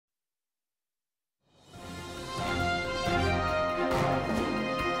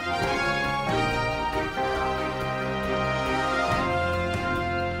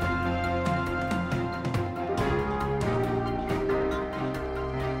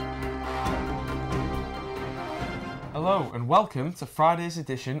Hello and welcome to Friday's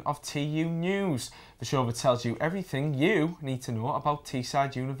edition of TU News, the show that tells you everything you need to know about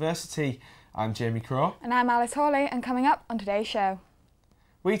Tside University. I'm Jamie Crow. And I'm Alice Hawley, and coming up on today's show,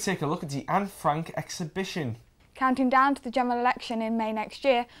 we take a look at the Anne Frank exhibition. Counting down to the general election in May next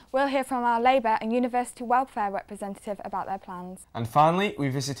year, we'll hear from our Labour and University Welfare representative about their plans. And finally, we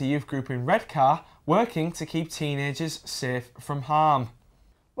visit a youth group in Redcar working to keep teenagers safe from harm.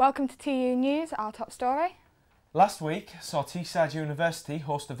 Welcome to TU News, our top story. Last week saw Tside University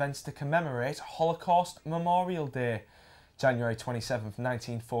host events to commemorate Holocaust Memorial Day. January 27th,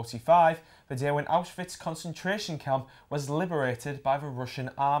 1945, the day when Auschwitz concentration camp was liberated by the Russian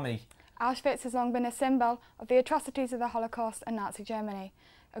army. Auschwitz has long been a symbol of the atrocities of the Holocaust and Nazi Germany.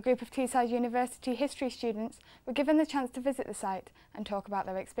 A group of Tside University history students were given the chance to visit the site and talk about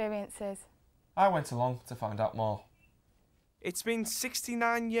their experiences. I went along to find out more. It's been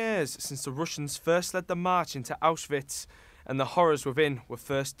 69 years since the Russians first led the march into Auschwitz and the horrors within were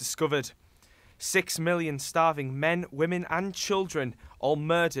first discovered. 6 million starving men, women and children all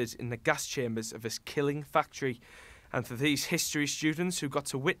murdered in the gas chambers of this killing factory. And for these history students who got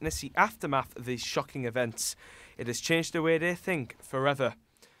to witness the aftermath of these shocking events, it has changed the way they think forever.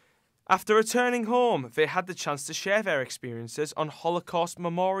 After returning home, they had the chance to share their experiences on Holocaust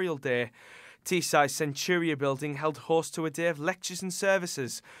Memorial Day. Tside Centuria building held host to a day of lectures and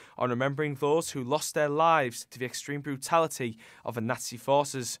services on remembering those who lost their lives to the extreme brutality of the Nazi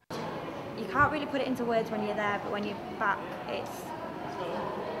forces. You can't really put it into words when you're there, but when you're back,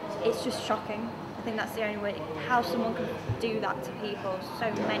 it's just shocking. I think that's the only way. How someone can do that to people,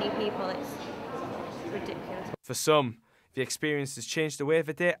 so many people, it's ridiculous. For some, the experience has changed the way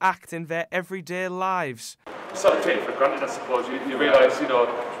that they act in their everyday lives. Sort of take it for granted, I suppose. You realise, you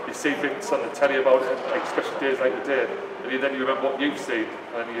see bits on the telly about it, like especially days like today, and then you remember what you've seen,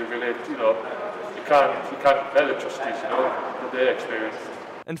 and you relate. You can't compare the atrocities, that they experienced.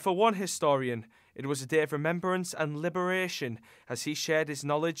 And for one historian, it was a day of remembrance and liberation as he shared his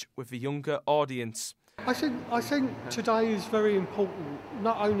knowledge with the younger audience. I think today is very important,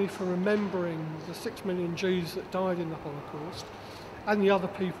 not only for remembering the 6 million Jews that died in the Holocaust, and the other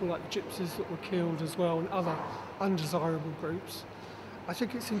people like the gypsies that were killed as well, and other undesirable groups. I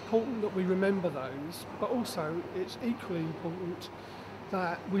think it's important that we remember those, but also it's equally important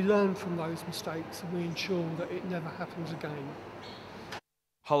that we learn from those mistakes and we ensure that it never happens again.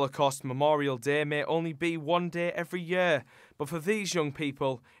 Holocaust Memorial Day may only be one day every year, but for these young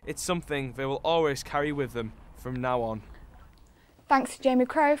people, it's something they will always carry with them from now on. Thanks to Jamie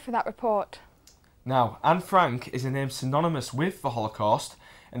Crow for that report. Now, Anne Frank is a name synonymous with the Holocaust,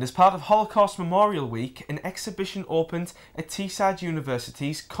 and as part of Holocaust Memorial Week, an exhibition opened at Tside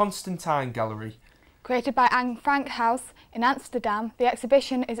University's Constantine Gallery. Created by Anne Frank House in Amsterdam, the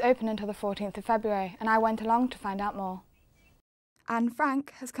exhibition is open until the 14th of February, and I went along to find out more. Anne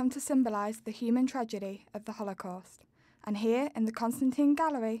Frank has come to symbolise the human tragedy of the Holocaust, and here in the Constantine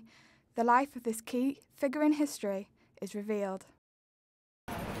Gallery, the life of this key figure in history is revealed.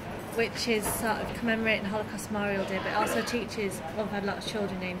 Which is sort of commemorating Holocaust Memorial Day, but it also teaches, well, we've had a lot of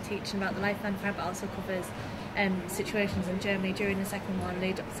children in teaching about the life of Anne Frank, but also covers situations in Germany during the second one,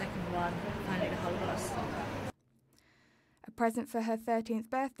 lead up to the second one, finally the Holocaust. A present for her 13th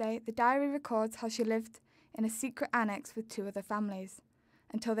birthday, the diary records how she lived in a secret annex with 2 other families,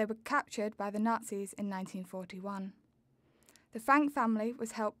 until they were captured by the Nazis in 1941. The Frank family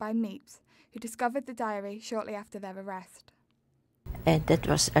was helped by Meeps, who discovered the diary shortly after their arrest. And that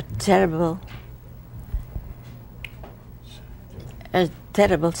was a terrible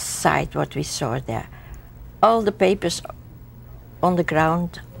sight what we saw there. All the papers on the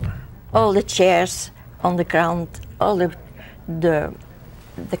ground, all the chairs on the ground, all the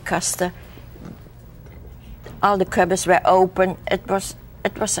casten, all the cupboards were open. It was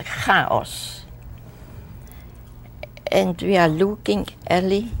a chaos. And we are looking,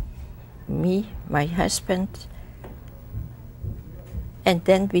 Ellie, me, my husband, and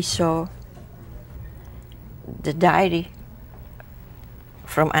then we saw the diary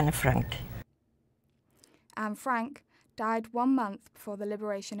from Anne Frank. Anne Frank died 1 month before the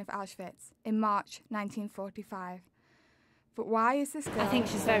liberation of Auschwitz in March 1945. But why is this girl? I think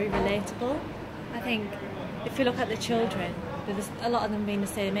she's very relatable. I think if you look at the children, there's a lot of them being the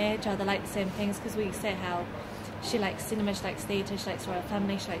same age or they like the same things, because we say how she likes cinema, she likes theatre, she likes royal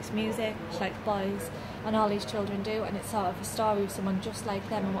family, she likes music, she likes boys, and all these children do, and it's sort of a story of someone just like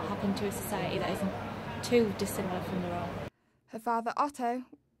them and what happened to a society that isn't too dissimilar from their own. Her father Otto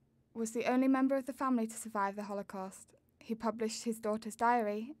was the only member of the family to survive the Holocaust. He published his daughter's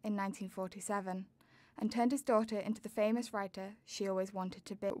diary in 1947, and turned his daughter into the famous writer she always wanted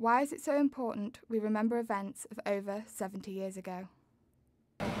to be. But why is it so important we remember events of over 70 years ago?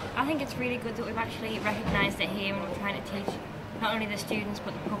 I think it's really good that we've actually recognised it here and we're trying to teach not only the students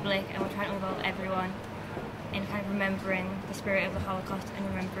but the public, and we're trying to involve everyone in kind of remembering the spirit of the Holocaust and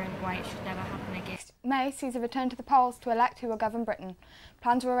remembering why it should never happen again. May sees a return to the polls to elect who will govern Britain.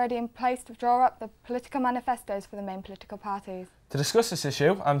 Plans are already in place to draw up the political manifestos for the main political parties. To discuss this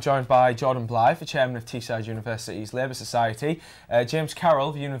issue, I'm joined by Jordan Blythe, the chairman of Tside University's Labour Society, James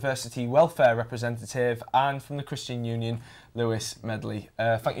Carroll, the University Welfare Representative, and from the Christian Union, Lewis Medley.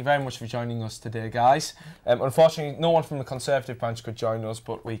 Thank you very much for joining us today, guys. Unfortunately, no one from the Conservative branch could join us,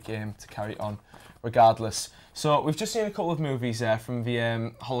 but we came to carry on regardless. So we've just seen a couple of movies there from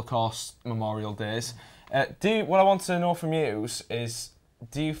the Holocaust Memorial Days. What I want to know from you is,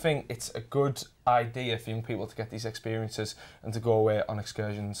 do you think it's a good idea for young people to get these experiences and to go away on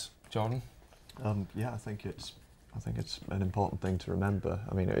excursions, Jordan? Yeah, I think it's an important thing to remember.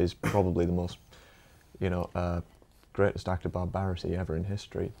 I mean, it is probably the most, greatest act of barbarity ever in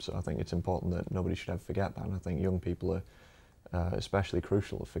history. So I think it's important that nobody should ever forget that. And I think young people are especially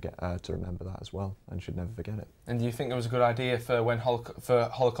crucial to remember that as well, and should never forget it. And do you think it was a good idea for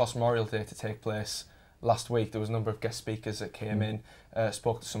Holocaust Memorial Day to take place last week? There was a number of guest speakers that came in,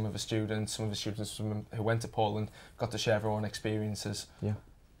 spoke to some of the students who went to Poland, got to share their own experiences. Yeah,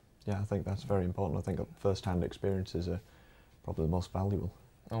 I think that's very important. I think first-hand experiences are probably the most valuable.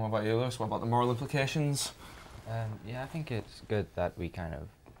 And what about you, Lewis? What about the moral implications? Yeah, I think it's good that we kind of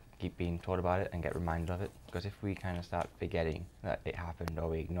keep being taught about it and get reminded of it, because if we kind of start forgetting that it happened or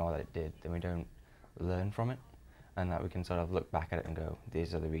we ignore that it did, then we don't learn from it, and that we can sort of look back at it and go,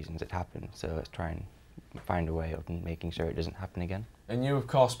 these are the reasons it happened, so let's try and find a way of making sure it doesn't happen again. And you, of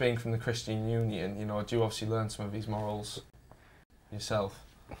course, being from the Christian Union, do you obviously learn some of these morals yourself?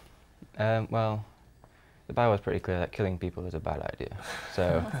 Well, the Bible is pretty clear that killing people is a bad idea,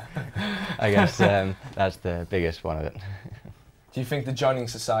 so I guess that's the biggest one of it. Do you think the joining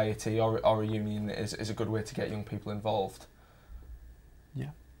society or a union is a good way to get young people involved?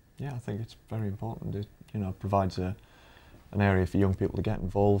 Yeah, I think it's very important. It provides an area for young people to get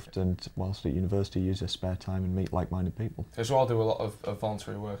involved, and whilst at university use their spare time and meet like-minded people. Because you all do a lot of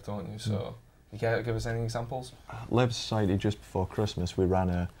voluntary work, don't you? So, you can give us any examples? Labour Society, just before Christmas, we ran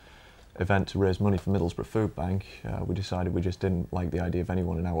an event to raise money for Middlesbrough Food Bank. We decided we just didn't like the idea of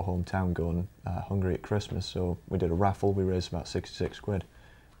anyone in our hometown going hungry at Christmas, so we did a raffle. We raised about 66 quid.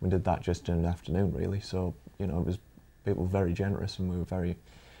 We did that just in an afternoon, really. So, people were very generous, and we were very,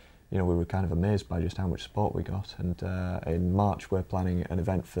 we were kind of amazed by just how much support we got. And in March, we're planning an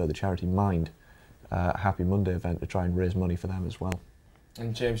event for the charity Mind, a Happy Monday event to try and raise money for them as well.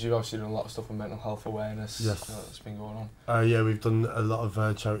 And James, you've obviously done a lot of stuff with mental health awareness. Yes. That's been going on. Yeah, we've done a lot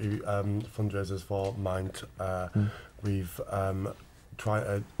of charity fundraisers for Mind. We've tried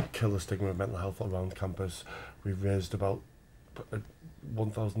to kill the stigma of mental health around campus. We've raised about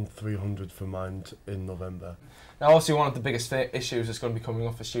 1,300 for Mind in November. Now, obviously, one of the biggest issues that's going to be coming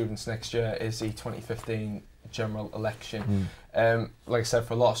up for students next year is the 2015 general election. Like I said,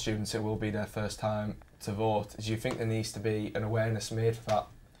 for a lot of students, it will be their first time to vote. Do you think there needs to be an awareness made for that,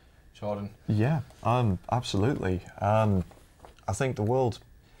 Jordan? Yeah, absolutely. I think the world,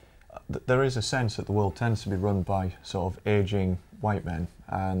 there is a sense that the world tends to be run by sort of ageing white men,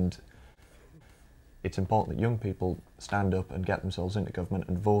 and it's important that young people stand up and get themselves into government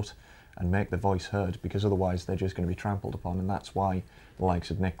and vote and make their voice heard, because otherwise they're just going to be trampled upon. And that's why the likes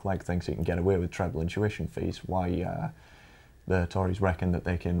of Nick Clegg thinks he can get away with treble and tuition fees, why the Tories reckon that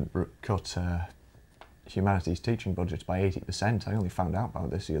they can cut humanities teaching budgets by 80%. I only found out about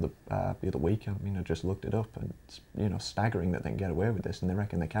this the other week. I mean, I just looked it up, and it's staggering that they can get away with this, and they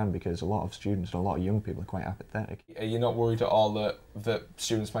reckon they can because a lot of students and a lot of young people are quite apathetic. Are you not worried at all that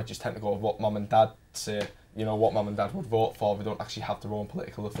students might just tend to go with what mum and dad say, what mum and dad would vote for? They don't actually have their own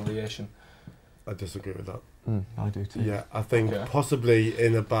political affiliation. I disagree with that. I do too. Yeah, I think possibly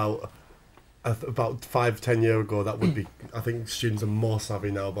in about 5-10 years ago, that would be. I think students are more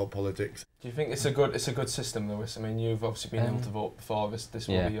savvy now about politics. Do you think it's a good system, Lewis? I mean, you've obviously been able to vote before. This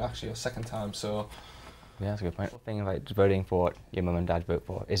will be actually your second time, so. Yeah, that's a good point. The thing about voting for what your mum and dad vote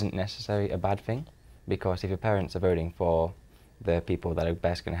for isn't necessarily a bad thing, because if your parents are voting for the people that are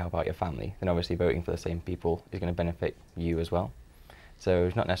best going to help out your family, then obviously voting for the same people is going to benefit you as well. So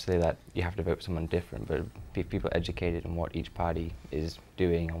it's not necessarily that you have to vote for someone different, but people are educated in what each party is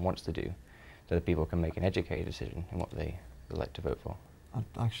doing and wants to do, so that people can make an educated decision in what they would like to vote for.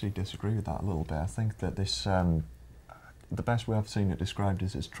 I actually disagree with that a little bit. I think that this, the best way I've seen it described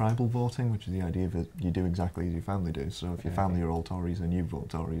is as tribal voting, which is the idea that you do exactly as your family do. So if your family are all Tories, then you vote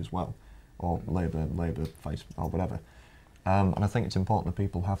Tory as well. or Labour, vice, or whatever. And I think it's important that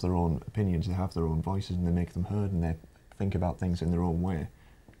people have their own opinions, they have their own voices, and they make them heard, and they think about things in their own way.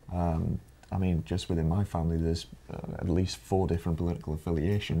 I mean, just within my family, there's at least 4 different political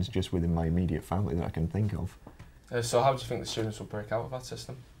affiliations just within my immediate family that I can think of. So how do you think the students will break out of that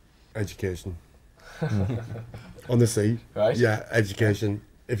system? Education. Honestly, right? Yeah, education.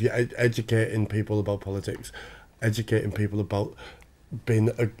 If you're educating people about politics, educating people about being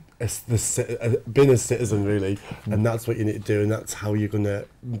a citizen, really, and that's what you need to do, and that's how you're going to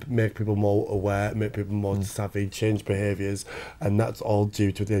make people more aware, make people more savvy, change behaviours, and that's all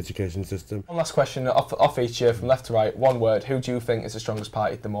due to the education system. One last question off each year, from left to right, one word. Who do you think is the strongest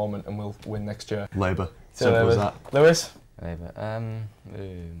party at the moment and will win next year? Labour. Simple as that. Lewis? Labour.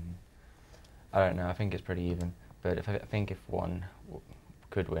 I don't know, I think it's pretty even, but I think if one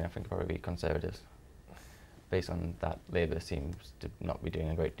could win, I think it'd probably be Conservatives. Based on that, Labour seems to not be doing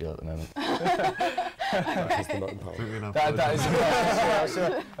a great deal at the moment. That is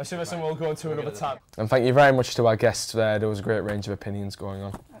I'm sure someone will go into another tab. And thank you very much to our guests there. There was a great range of opinions going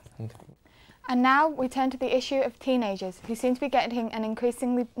on. And now we turn to the issue of teenagers, who seem to be getting an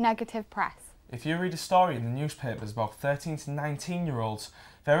increasingly negative press. If you read a story in the newspapers about 13 to 19-year-olds,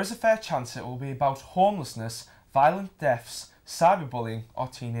 there is a fair chance it will be about homelessness, violent deaths, cyberbullying or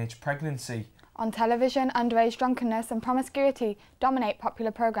teenage pregnancy. On television, underage drunkenness and promiscuity dominate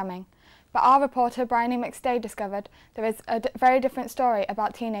popular programming. But our reporter Bryony McStay discovered there is a very different story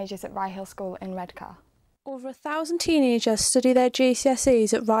about teenagers at Rye Hill School in Redcar. Over 1,000 teenagers study their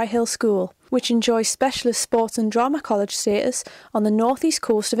GCSEs at Rye Hill School, which enjoys specialist sports and drama college status on the northeast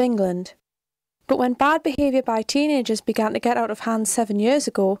coast of England. But when bad behaviour by teenagers began to get out of hand 7 years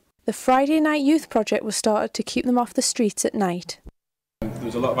ago, the Friday Night Youth Project was started to keep them off the streets at night. There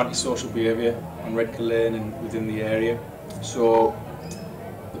was a lot of antisocial behaviour on Redcar Lane and within the area, so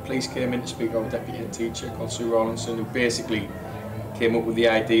the police came in to speak to our deputy head teacher called Sue Rawlinson, who basically came up with the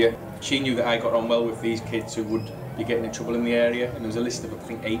idea. She knew that I got on well with these kids who would be getting in trouble in the area, and there was a list of I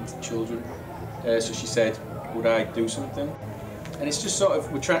think 8 children, so she said, would I do something? And it's just sort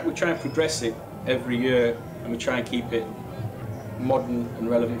of, we try and progress it every year, and we try and keep it modern and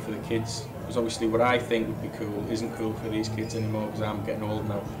relevant for the kids. Because obviously what I think would be cool isn't cool for these kids anymore, because I'm getting old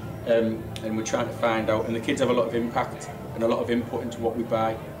now. And we're trying to find out, and the kids have a lot of impact and a lot of input into what we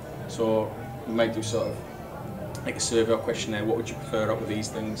buy. So we might do sort of like a survey or questionnaire, what would you prefer out of these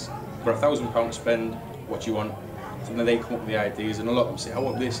things? For £1,000 to spend, what do you want? So then they come up with the ideas, and a lot of them say, I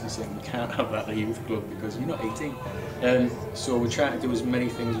want this, and they say, we can't have that at a youth club because you're not 18. So we're trying to do as many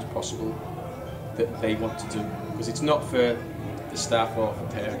things as possible that they want to do, because it's not for the staff or for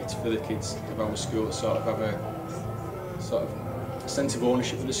parents, it's for the kids of our school to sort of have a sort of sense of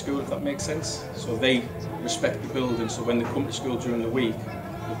ownership of the school, if that makes sense. So they respect the building, so when they come to school during the week,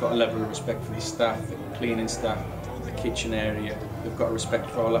 they've got a level of respect for the staff, the cleaning staff, the kitchen area. They've got a respect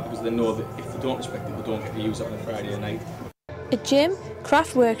for all that, because they know that if they don't respect it, they don't get to use it on a Friday night. A gym,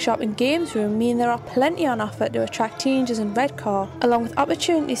 craft workshop and games room mean there are plenty on offer to attract teenagers in Redcar, along with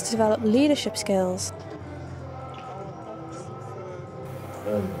opportunities to develop leadership skills.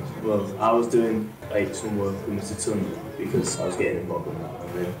 Well, I was doing some work with Mr. Tundle because I was getting involved in that,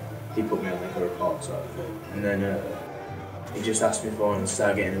 and then he put me on like a report sort of thing. And then he just asked me if I wanted to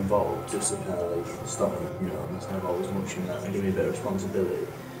start getting involved, just to kind of like stop me, you know, messing involved as much in that and give me a bit of responsibility.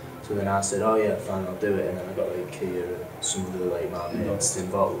 So then I said, oh yeah, fine, I'll do it, and then I got like some of the like my mates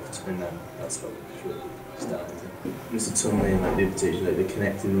involved, and then that's what it really started. Mr. Tundle and like the other teachers, like they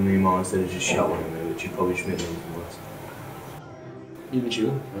connected with me more instead of just shouting at me, which you probably should make me worse. You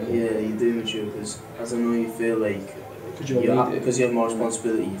mature? Right? Yeah, you do mature, because as I know you feel like, because you have more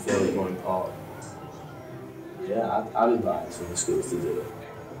responsibility, you feel like more important. Yeah, I'd advise some of the schools to do it.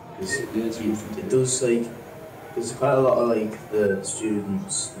 Because it does like, there's quite a lot of like the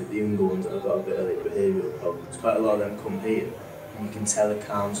students, like the younger ones that have got a bit of like behavioural problems, quite a lot of them come here and you can tell it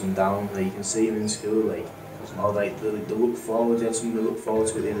calms them down, like you can see them in school, like, or like they look forward, they have something to look forward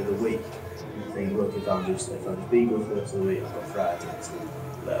to at the end of the week. You think, look, if I'm just being good for the rest of the week, I've got Friday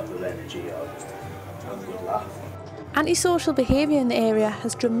to let up with energy or just have a good laugh. Antisocial behaviour in the area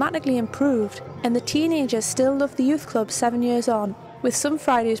has dramatically improved, and the teenagers still love the youth club 7 years on, with some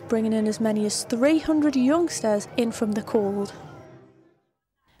Fridays bringing in as many as 300 youngsters in from the cold.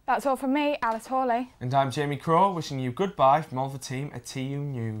 That's all from me, Alice Hawley. And I'm Jamie Crow, wishing you goodbye from all the team at TU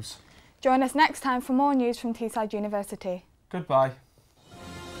News. Join us next time for more news from Tside University. Goodbye.